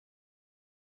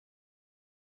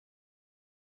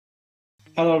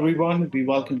Hello everyone, we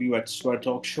welcome you at SVAR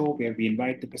Talk Show where we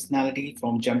invite the personality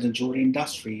from gems and jewelry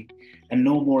industry and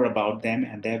know more about them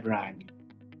and their brand.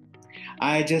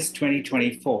 IIJS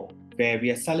 2024, where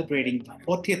we are celebrating the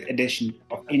 40th edition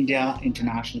of India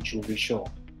International Jewelry Show.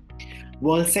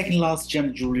 World's second last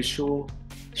gem jewelry show,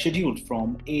 scheduled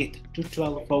from 8th to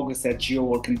 12th of August at Geo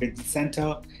World Convention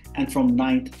Center and from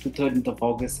 9th to 13th of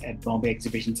August at Bombay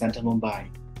Exhibition Center, Mumbai.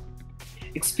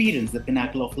 Experience the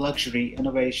pinnacle of luxury,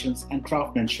 innovations, and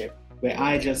craftsmanship, where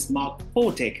IIJS marked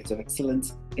 4 decades of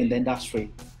excellence in the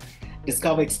industry.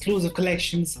 Discover exclusive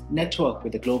collections, network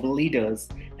with the global leaders,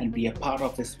 and be a part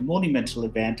of this monumental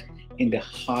event in the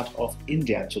heart of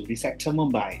India jewelry sector,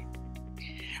 Mumbai.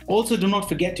 Also, do not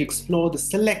forget to explore the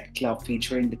select club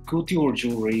featuring the couture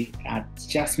jewelry at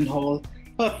Jasmine Hall,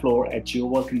 third floor at Geo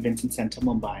World Convention Center,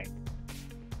 Mumbai.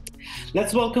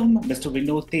 Let's welcome Mr.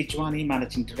 Vinod Tejwani,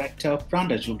 Managing Director,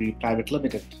 Pranda Jewelry Private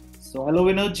Limited. So, hello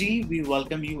Vinod ji, we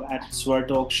welcome you at SVAR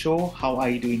Talk Show. How are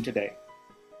you doing today?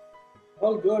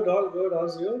 All good, all good.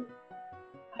 How's you?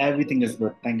 Everything is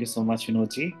good. Thank you so much,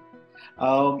 Vinod ji.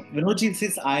 Vinod ji,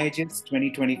 since IIJS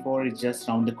 2024 is just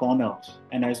around the corner,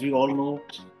 and as we all know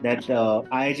that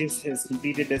IIJS has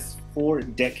completed its 4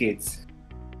 decades.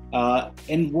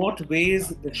 In what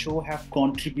ways the show have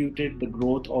contributed the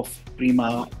growth of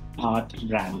Prima Art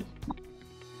brand?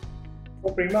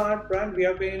 For Prima Art brand, we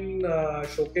have been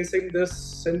showcasing this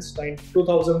since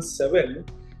 2007,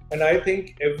 and I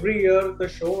think every year the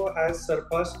show has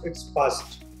surpassed its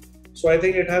past. So I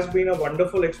think it has been a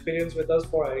wonderful experience with us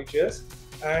for IIJS,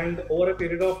 and over a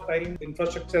period of time,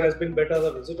 infrastructure has been better,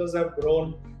 the visitors have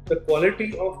grown, the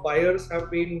quality of buyers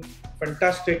have been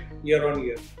fantastic year on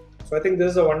year. So I think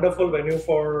this is a wonderful venue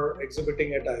for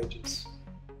exhibiting at IIJS.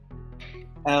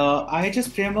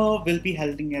 IIJS Premiere will be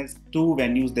holding as 2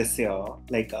 venues this year,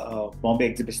 like Bombay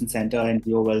Exhibition Center and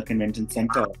Geo World Convention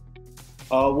Center.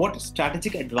 What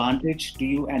strategic advantage do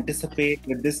you anticipate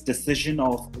with this decision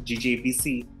of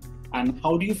GJPC, and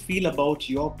how do you feel about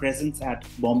your presence at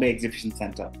Bombay Exhibition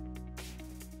Center?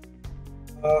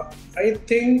 I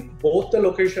think both the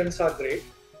locations are great.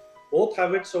 Both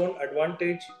have its own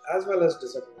advantage as well as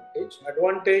disadvantage.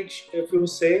 Advantage, if you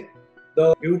say,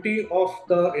 the beauty of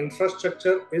the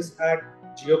infrastructure is at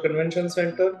Geo Convention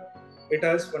Center. It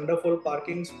has wonderful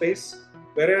parking space,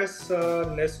 whereas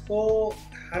Nesco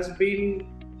has been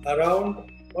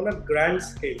around on a grand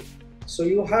scale. So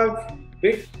you have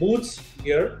big booths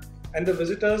here, and the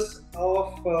visitors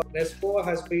of Nesco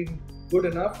has been good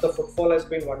enough. The footfall has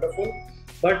been wonderful,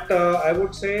 but I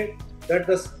would say that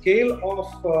the scale of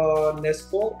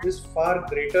Nesco is far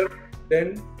greater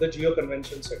than the Geo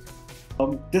Convention Center.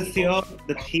 This year,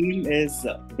 the theme is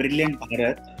Brilliant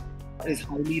Bharat, is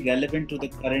highly relevant to the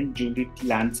current jewelry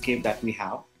landscape that we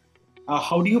have.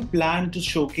 How do you plan to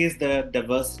showcase the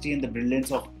diversity and the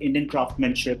brilliance of Indian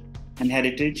craftsmanship and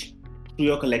heritage through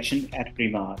your collection at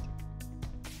Prima Art?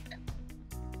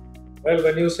 Well,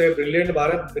 when you say Brilliant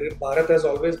Bharat, Bharat has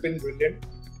always been brilliant.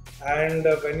 And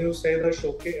when you say the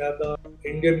showcase, the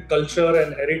Indian culture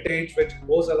and heritage which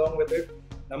goes along with it,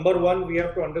 number one, we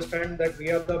have to understand that we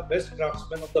are the best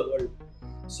craftsmen of the world.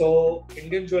 So,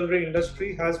 Indian jewelry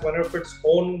industry has one of its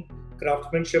own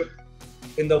craftsmanship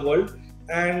in the world.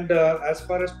 And as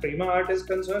far as Prima Art is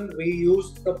concerned, we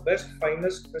use the best,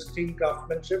 finest, pristine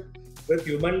craftsmanship with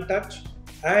human touch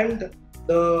and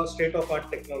the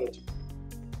state-of-art technology.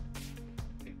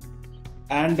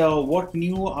 And what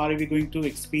new are we going to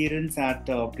experience at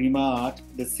Prima Art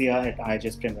this year at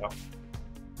IIJS Premiere?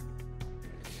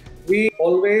 We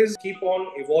always keep on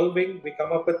evolving. We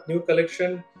come up with new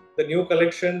collection. The new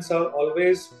collections are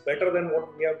always better than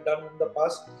what we have done in the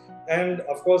past. And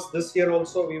of course, this year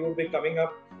also we will be coming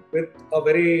up with a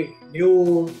very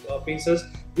new pieces.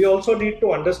 We also need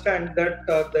to understand that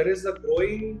there is a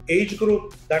growing age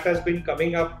group that has been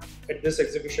coming up at this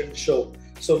exhibition show.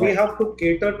 So we have to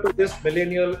cater to this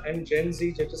millennial and Gen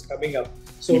Z that is coming up.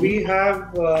 So we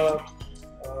have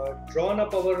drawn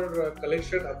up our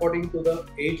collection according to the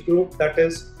age group that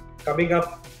is coming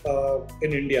up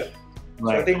in India.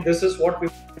 Right. So I think this is what we're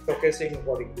showcasing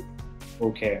accordingly.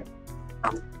 Okay.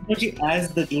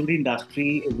 As the jewelry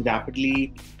industry is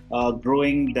rapidly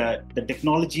growing, the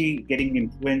technology getting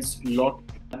influenced a lot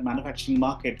in the manufacturing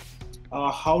market,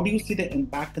 how do you see the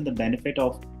impact and the benefit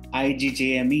of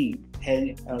IIJME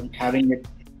having a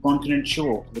continent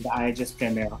show with the IIJS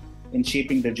Premiere in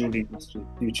shaping the jewelry industry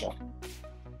future?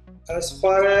 As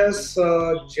far as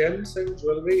gems and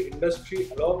jewelry industry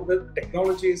along with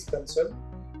technology is concerned,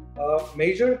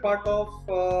 major part of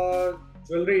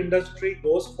jewelry industry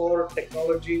goes for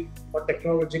technology or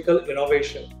technological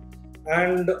innovation,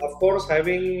 and of course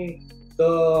having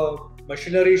the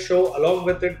machinery show along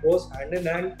with it goes hand in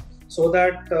hand, so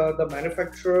that the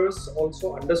manufacturers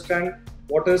also understand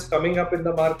what is coming up in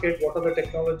the market, what are the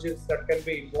technologies that can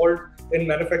be involved in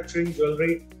manufacturing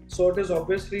jewelry. So it is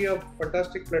obviously a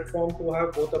fantastic platform to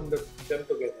have both of them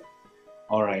together.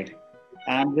 All right.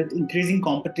 And with increasing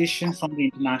competition from the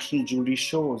international jewelry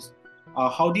shows,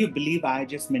 how do you believe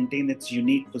IIJS maintain its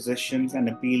unique positions and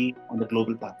appeal on the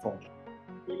global platform?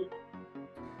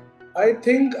 I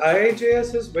think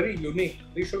IIJS is very unique.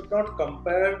 We should not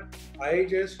compare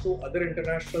IIJS to other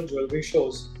international jewelry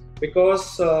shows, because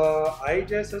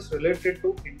IIJS is related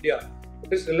to India.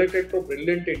 It is related to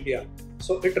Brilliant India.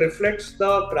 So it reflects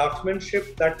the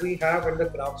craftsmanship that we have and the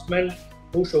craftsmen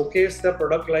who showcase the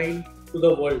product line to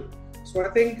the world. So I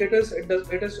think it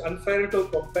is unfair to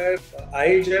compare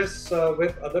IIJS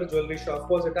with other jewelry shows. Of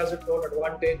course, it has its own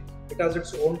advantage. It has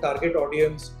its own target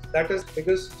audience. That is the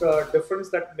biggest difference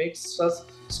that makes us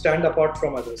stand apart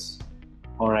from others.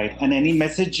 All right. And any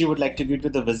message you would like to give to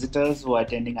the visitors who are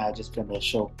attending IIJS Premiere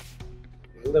show?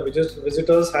 Well, the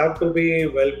visitors have to be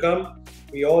welcome.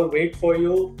 We all wait for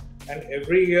you. And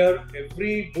every year,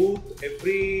 every booth,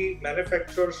 every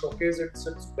manufacturer showcases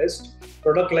its best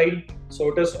product line. So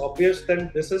it is obvious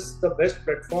that this is the best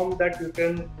platform that you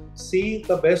can see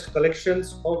the best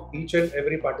collections of each and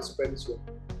every participant's work.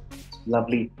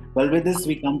 Lovely. Well, with this,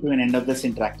 we come to an end of this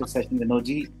interactive session,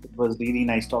 Vinodji. It was really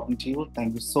nice talking to you.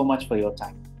 Thank you so much for your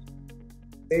time.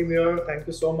 Same here. Thank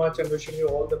you so much and wishing you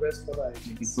all the best for the IIJS.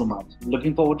 Thank you so much.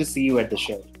 Looking forward to see you at the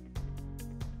show.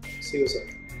 See you, sir.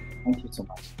 Thank you so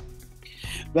much.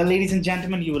 Well, ladies and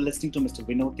gentlemen, you were listening to Mr.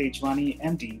 Vinod Tejwani,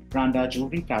 MD, Pranda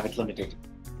Jewelry Private Limited.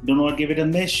 Do not give it a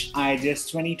miss. IIJS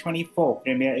 2024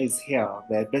 Premiere is here,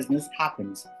 where business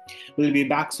happens. We'll be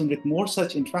back soon with more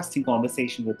such interesting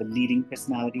conversation with the leading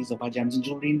personalities of our gems and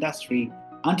jewelry industry.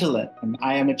 Until then,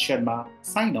 I am Amit Sharma.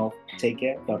 Sign off. Take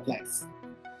care. God bless.